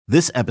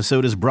This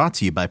episode is brought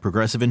to you by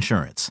Progressive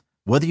Insurance.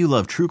 Whether you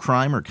love true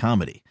crime or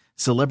comedy,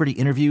 celebrity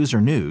interviews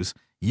or news,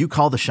 you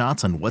call the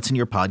shots on what's in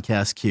your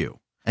podcast queue.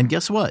 And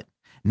guess what?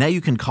 Now you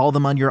can call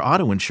them on your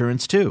auto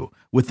insurance too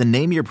with the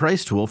Name Your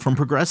Price tool from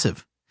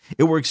Progressive.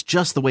 It works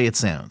just the way it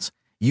sounds.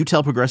 You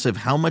tell Progressive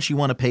how much you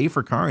want to pay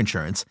for car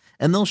insurance,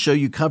 and they'll show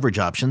you coverage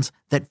options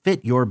that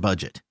fit your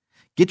budget.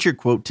 Get your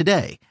quote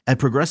today at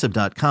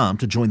Progressive.com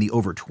to join the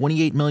over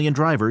 28 million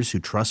drivers who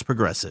trust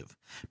Progressive.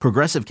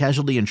 Progressive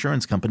Casualty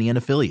Insurance Company and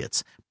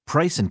Affiliates.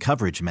 Price and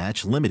coverage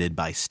match limited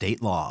by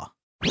state law.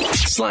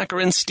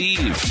 Slacker and Steve.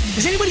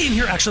 Does anybody in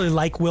here actually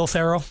like Will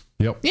Ferrell?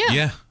 Yep.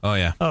 Yeah. Oh,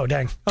 yeah. Oh,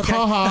 dang. Okay.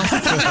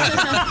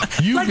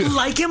 You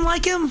like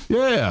him?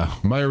 Yeah.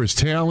 Admire his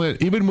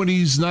talent. Even when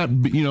he's not,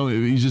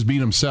 he's just being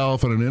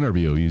himself in an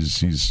interview.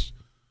 He's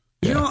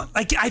You know,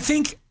 like I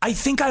think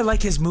I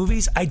like his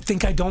movies. I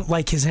think I don't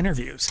like his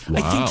interviews. Wow.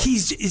 I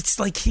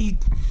think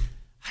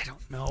I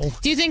don't know.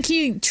 Do you think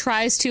he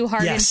tries too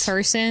hard in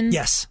person?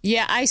 Yes.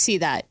 Yeah, I see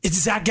that. It's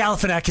Zach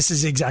Galifianakis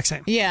is the exact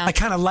same. Yeah. I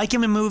kind of like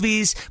him in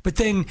movies, but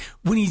then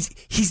when he's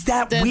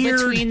that the weird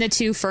between the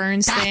two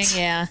ferns thing,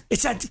 yeah.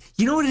 It's that,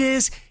 you know what it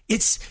is?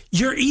 It's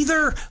you're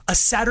either a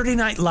Saturday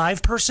Night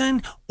Live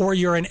person or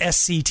you're an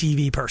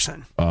SCTV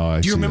person. Oh,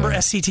 Do you remember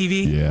that.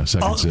 SCTV? Yeah,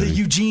 Second City. The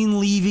Eugene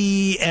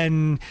Levy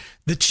and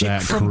the chick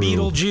That from crew.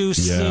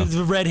 Beetlejuice, Yeah.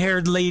 the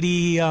red-haired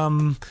lady.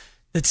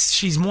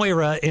 She's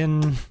Moira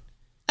in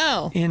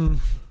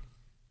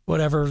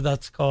whatever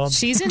that's called.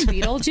 She's in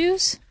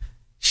Beetlejuice?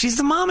 She's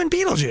the mom in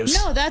Beetlejuice.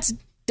 No, that's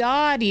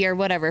Dottie or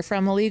whatever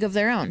from A League of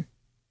Their Own.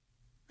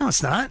 No,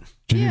 it's not.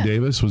 Gina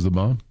Davis was the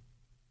mom.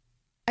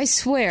 I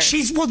swear.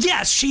 She wasn't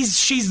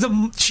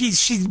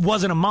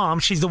a mom.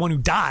 She's the one who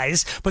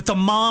dies, but the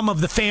mom of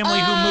the family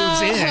who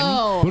moves in.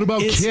 What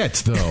about Kit,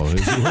 though?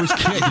 Where's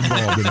Kit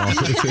involved in all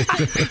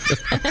this?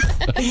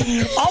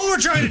 All we're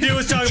trying to do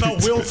is talk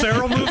about Will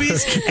Ferrell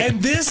movies,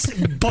 and this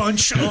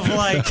bunch of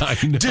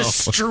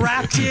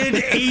distracted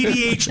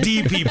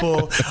ADHD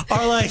people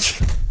are like,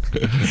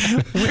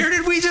 where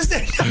did we just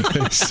end up?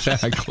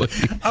 Exactly.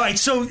 All right,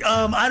 so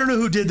I don't know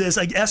who did this,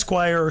 like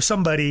Esquire or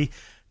somebody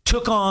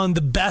took on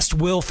the best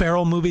Will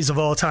Ferrell movies of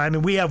all time,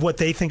 and we have what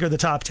they think are the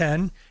top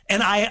 10,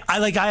 and I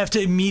have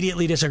to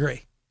immediately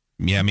disagree.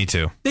 Yeah, me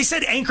too. They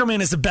said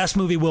Anchorman is the best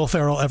movie Will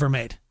Ferrell ever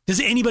made.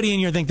 Does anybody in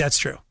here think that's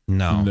true?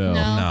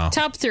 No.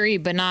 Top 3,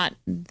 but not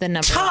the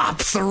number. Top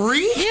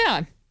 3?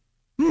 Yeah.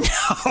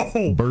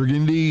 No.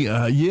 Burgundy,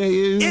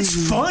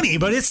 It's funny,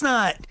 but it's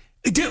not.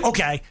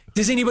 Okay.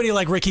 Does anybody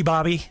like Ricky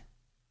Bobby?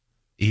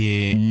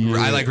 Yeah.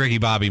 I like Ricky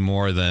Bobby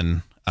more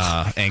than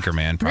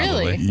Anchorman,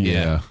 probably. Really?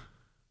 Yeah.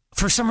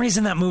 For some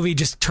reason, that movie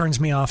just turns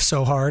me off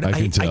so hard. I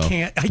can tell. I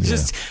can't.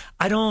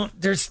 I don't.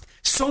 There's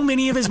so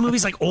many of his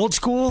movies, like Old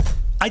School.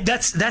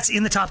 That's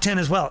in the top 10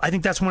 as well. I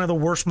think that's one of the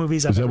worst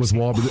movies I've Is that ever with seen.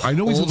 Wahlberg? I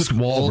know he's with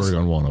Wahlberg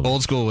on one of them.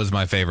 Old School was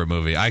my favorite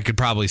movie. I could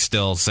probably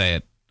still say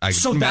it.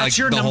 So that's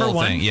your the number whole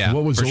one? thing. Yeah.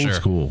 What was for Old sure.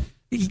 School?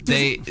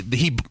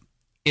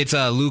 It's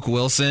Luke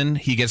Wilson.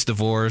 He gets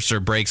divorced or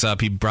breaks up.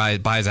 He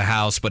buys a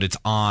house, but it's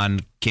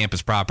on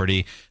campus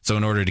property. So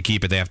in order to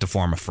keep it, they have to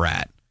form a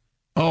frat.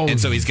 Oh, And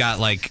so he's got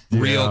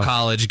real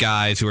college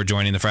guys who are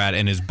joining the frat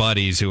and his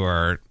buddies who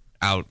are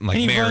out And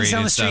he married runs down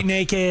and the street stuff.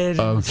 naked.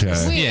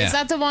 Okay. Wait, Yeah. is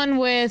that the one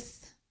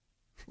with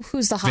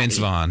who's the hottie? Vince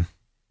Vaughn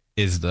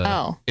is the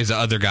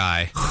other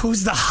guy.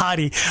 Who's the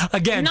hottie?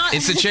 Again,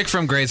 It's the chick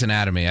from Grey's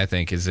Anatomy, I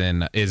think, is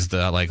the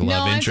love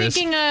no, interest.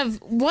 I'm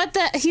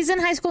thinking of he's in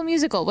High School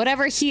Musical,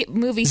 whatever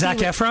movie. Zac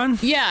Efron?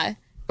 Yeah.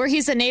 Where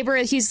he's the neighbor,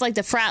 he's like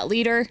the frat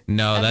leader.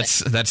 No, that's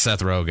Seth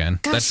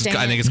Rogen. Gosh, dang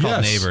I think it's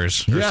called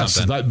Neighbors or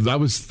something. That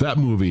was that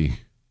movie.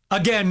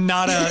 Again,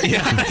 not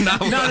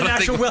an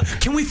actual Will.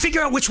 Can we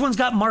figure out which one's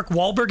got Mark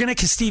Wahlberg in it?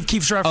 Because Steve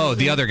keeps referencing. Oh,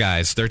 the other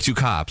guys. They're two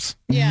cops.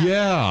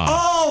 Yeah.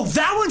 Oh,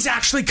 that one's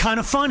actually kind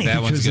of funny.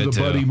 That one's Because of good the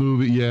too. buddy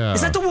movie, yeah.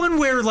 Is that the one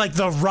where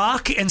The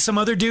Rock and some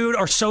other dude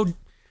are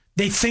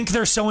they think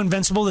they're so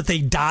invincible that they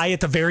die at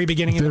the very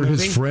beginning of They're the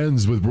movie? his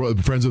friends with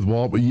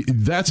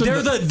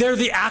Wahlberg. They're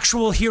the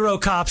actual hero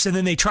cops, and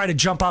then they try to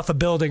jump off a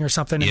building or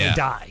something and they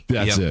die.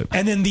 That's it.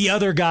 And then the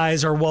other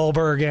guys are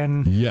Wahlberg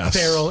and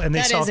Ferrell, and they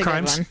That solve is a good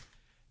crimes. one.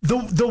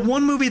 The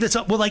one movie that's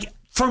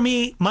for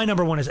me, my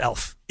number one is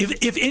Elf.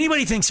 If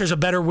anybody thinks there's a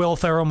better Will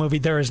Ferrell movie,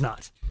 there is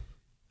not.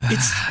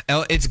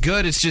 It's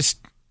good. It's just,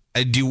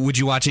 would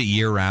you watch it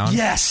year round?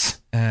 Yes.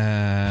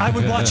 I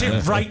would watch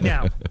it right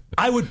now.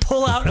 I would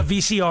pull out a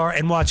VCR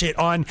and watch it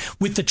on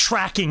with the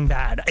tracking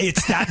pad.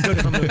 It's that good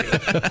of a movie.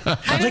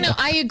 I don't know.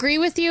 I agree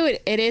with you.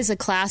 It is a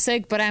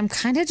classic, but I'm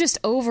kind of just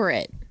over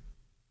it.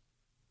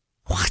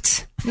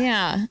 What?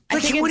 Yeah. I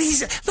Like think what it's-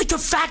 he's like the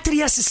fact that he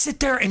has to sit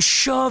there and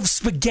shove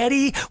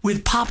spaghetti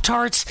with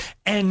Pop-Tarts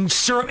and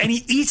syrup and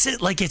he eats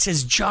it like it's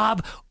his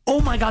job.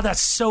 Oh my God,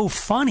 that's so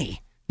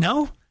funny.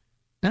 No,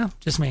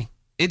 just me.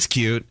 It's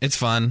cute. It's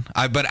fun.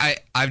 But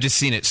I've just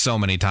seen it so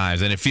many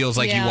times, and it feels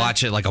like you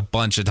watch it like a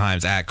bunch of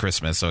times at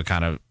Christmas, so it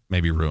kind of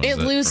maybe ruins it. It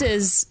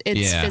loses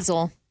its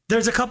fizzle.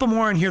 There's a couple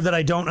more in here that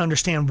I don't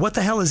understand. What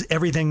the hell is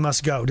Everything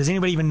Must Go? Does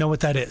anybody even know what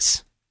that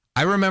is?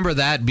 I remember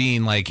that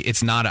being like,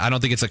 it's not, I don't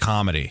think it's a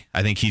comedy.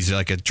 I think he's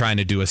like trying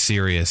to do a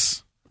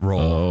serious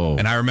role. Oh.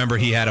 And I remember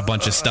he had a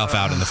bunch of stuff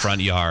out in the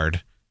front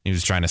yard. He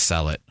was trying to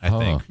sell it, I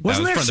think.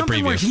 Wasn't that there was from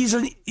something the where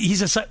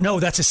preview. no,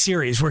 that's a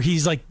series where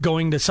he's like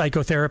going to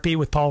psychotherapy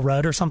with Paul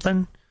Rudd or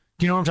something?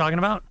 Do you know what I'm talking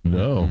about?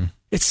 No.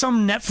 It's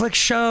some Netflix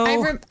show.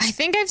 I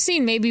think I've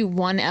seen maybe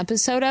one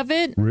episode of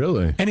it.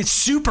 Really? And it's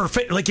super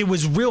fit. Like, it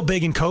was real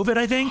big in COVID,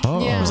 I think.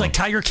 Oh. Yeah. It was like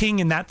Tiger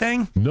King and that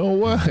thing. No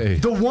way.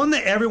 The one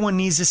that everyone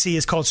needs to see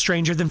is called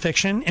Stranger Than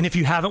Fiction. And if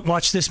you haven't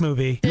watched this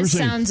movie, This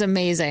sounds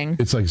amazing.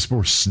 It's like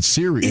sports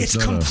series.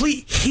 it's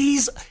complete.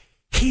 He's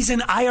an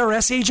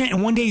IRS agent,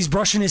 and one day he's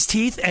brushing his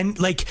teeth, and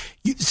like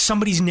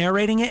somebody's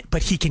narrating it,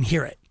 but he can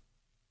hear it.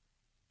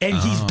 And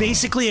he's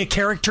basically a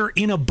character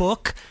in a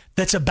book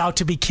that's about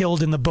to be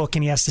killed in the book,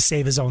 and he has to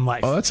save his own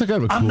life. Oh, that's kind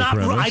of a cool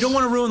premise. I don't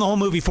want to ruin the whole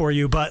movie for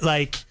you, but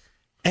like,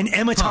 and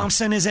Emma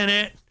Thompson is in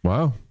it.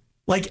 Wow.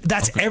 Like,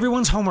 that's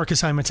everyone's homework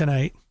assignment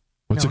tonight.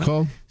 What's it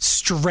called?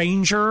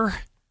 Stranger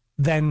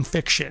Than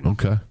Fiction.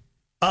 Okay.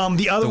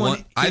 The other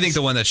one, I think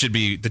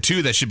the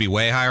two that should be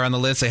way higher on the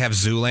list. They have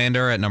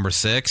Zoolander at number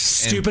 6.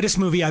 stupidest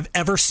movie I've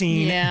ever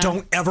seen. Yeah.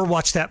 Don't ever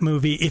watch that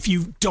movie if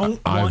you don't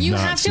want. You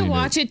not have to seen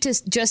watch it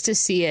just to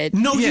see it.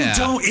 No, Yeah. you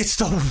don't. It's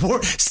the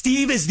worst.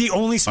 Steve is the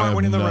only smart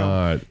one in the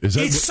room. Is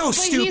that It's so But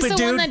stupid, he's the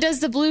dude. one that does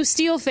the blue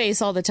steel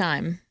face all the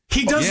time.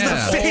 He does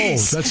Yeah. the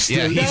face. that's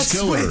Yeah, he's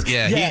Stiller.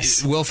 Yeah,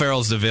 Yes. Will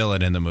Ferrell's the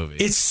villain in the movie.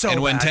 It's so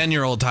And when bad.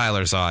 10-year-old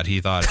Tyler saw it, he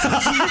thought it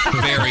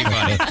was very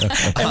funny.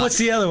 And what's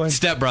the other one?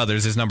 Step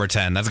Brothers is number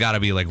 10. That's got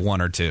to be like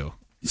 1 or 2.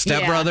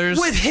 Step Yeah.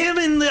 Brothers. With him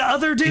and the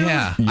other dude?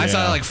 Yeah. I saw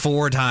Yeah. it like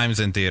 4 times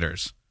in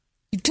theaters.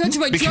 You touch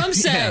my drum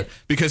set.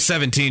 Because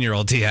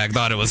 17-year-old T-Hag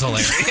thought it was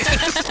hilarious.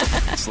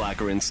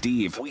 Slacker and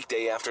Steve,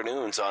 weekday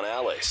afternoons on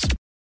Alice.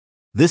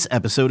 This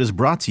episode is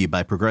brought to you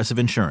by Progressive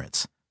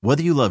Insurance.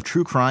 Whether you love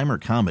true crime or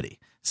comedy,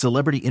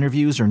 celebrity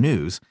interviews or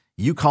news,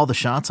 you call the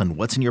shots on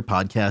what's in your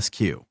podcast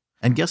queue.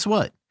 And guess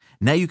what?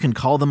 Now you can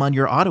call them on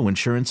your auto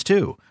insurance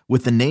too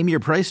with the Name Your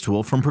Price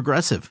tool from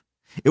Progressive.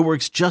 It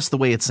works just the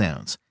way it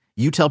sounds.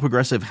 You tell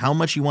Progressive how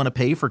much you want to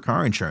pay for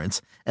car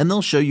insurance, and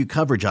they'll show you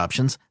coverage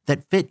options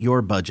that fit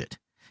your budget.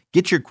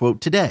 Get your quote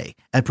today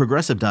at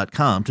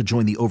Progressive.com to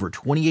join the over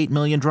 28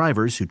 million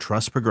drivers who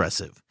trust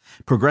Progressive.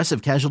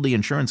 Progressive Casualty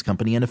Insurance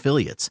Company and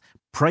Affiliates.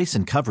 Price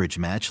and coverage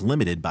match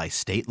limited by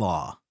state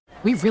law.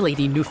 We really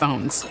need new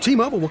phones.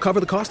 T-Mobile will cover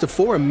the cost of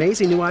 4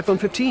 amazing new iPhone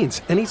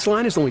 15s, and each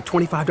line is only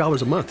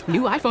 $25 a month.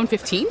 New iPhone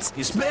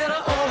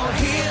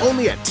 15s?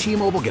 Only at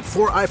T-Mobile, get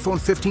 4 iPhone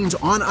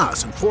 15s on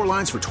us and 4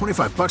 lines for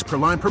 $25 per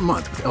line per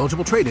month with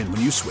eligible trade-in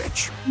when you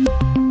switch.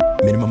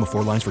 Minimum of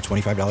 4 lines for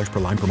 $25 per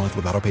line per month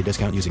with autopay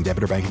discount using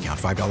debit or bank account.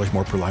 $5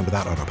 more per line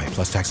without autopay,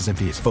 plus taxes and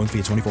fees. Phone fee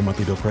at 24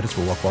 monthly bill credits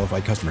for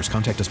well-qualified customers.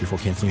 Contact us before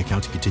canceling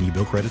account to continue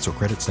bill credits or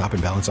credit stop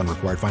and balance on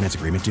required finance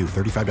agreement due.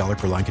 $35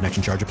 per line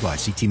connection charge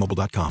applies. See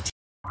T-Mobile.com.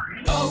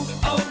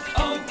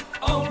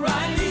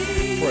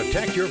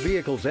 Protect your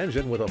vehicle's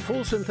engine with a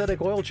full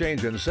synthetic oil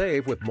change and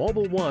save with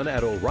Mobil 1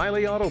 at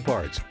O'Reilly Auto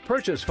Parts.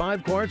 Purchase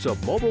 5 quarts of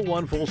Mobil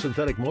 1 full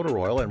synthetic motor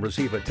oil and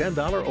receive a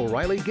 $10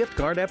 O'Reilly gift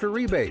card after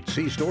rebate.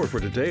 See store for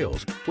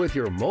details. With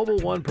your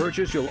Mobil 1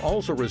 purchase, you'll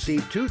also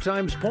receive 2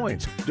 times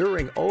points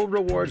during O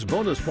Rewards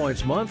Bonus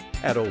Points Month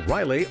at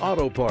O'Reilly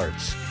Auto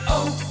Parts.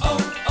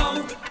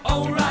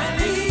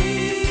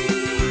 O'Reilly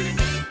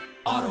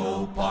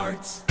Auto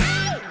Parts.